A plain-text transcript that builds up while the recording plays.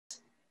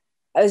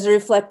I was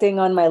reflecting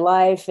on my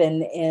life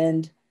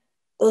and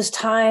those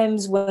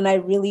times when I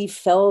really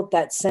felt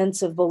that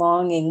sense of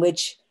belonging,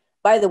 which,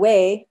 by the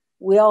way,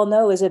 we all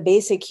know is a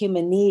basic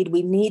human need.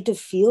 We need to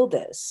feel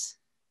this.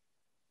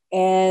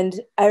 And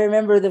I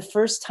remember the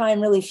first time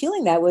really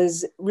feeling that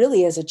was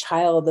really as a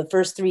child. The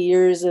first 3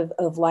 years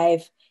of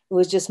life, it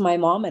was just my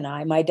mom and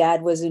I. My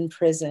dad was in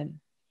prison.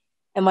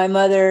 And my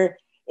mother,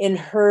 in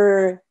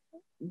her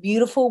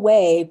beautiful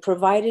way,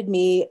 provided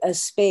me a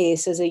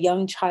space as a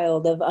young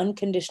child of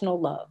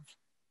unconditional love.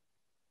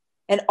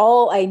 And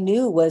all I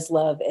knew was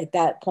love at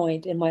that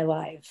point in my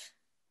life.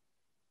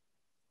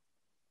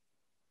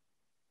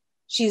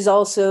 She's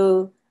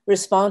also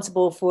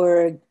responsible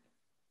for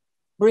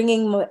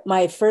bringing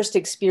my first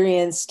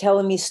experience,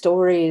 telling me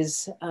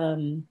stories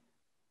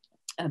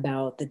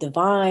about the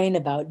divine,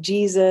 about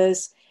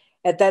Jesus.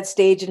 At that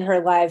stage in her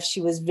life, she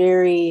was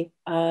very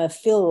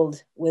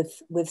filled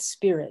with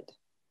spirit.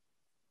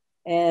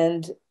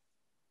 And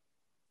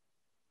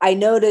I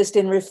noticed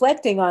in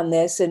reflecting on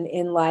this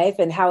in life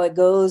and how it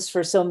goes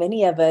for so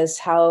many of us,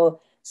 how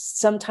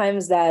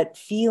sometimes that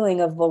feeling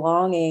of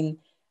belonging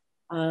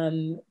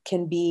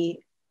can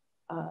be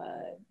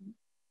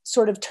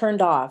sort of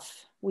turned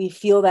off. We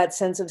feel that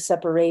sense of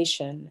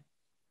separation,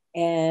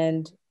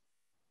 and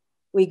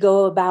we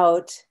go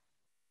about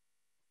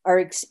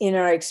in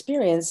our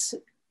experience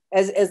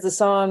as the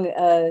song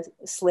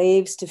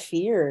slaves to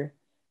fear.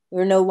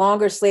 We're no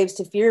longer slaves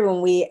to fear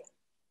when we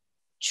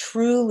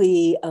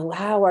truly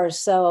allow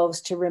ourselves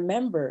to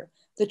remember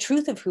the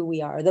truth of who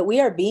we are, that we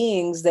are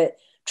beings that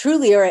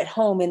truly are at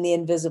home in the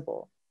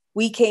invisible.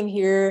 We came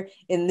here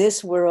in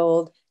this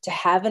world to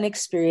have an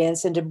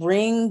experience and to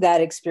bring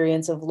that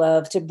experience of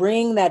love, to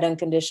bring that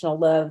unconditional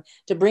love,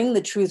 to bring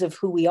the truth of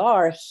who we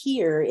are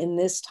here in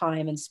this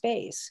time and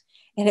space.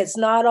 And it's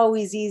not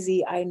always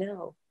easy, I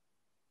know.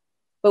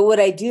 But what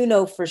I do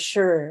know for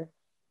sure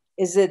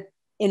is that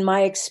in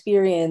my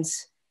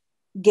experience,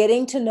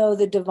 getting to know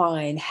the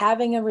divine,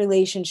 having a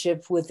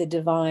relationship with the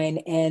divine,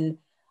 and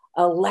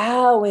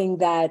allowing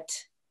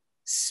that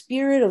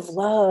spirit of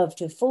love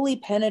to fully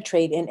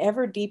penetrate in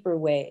ever deeper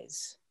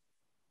ways,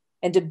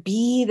 and to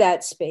be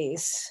that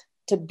space,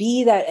 to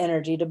be that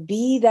energy, to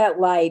be that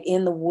light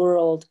in the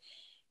world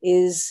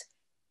is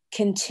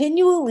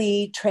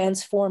continually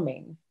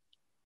transforming.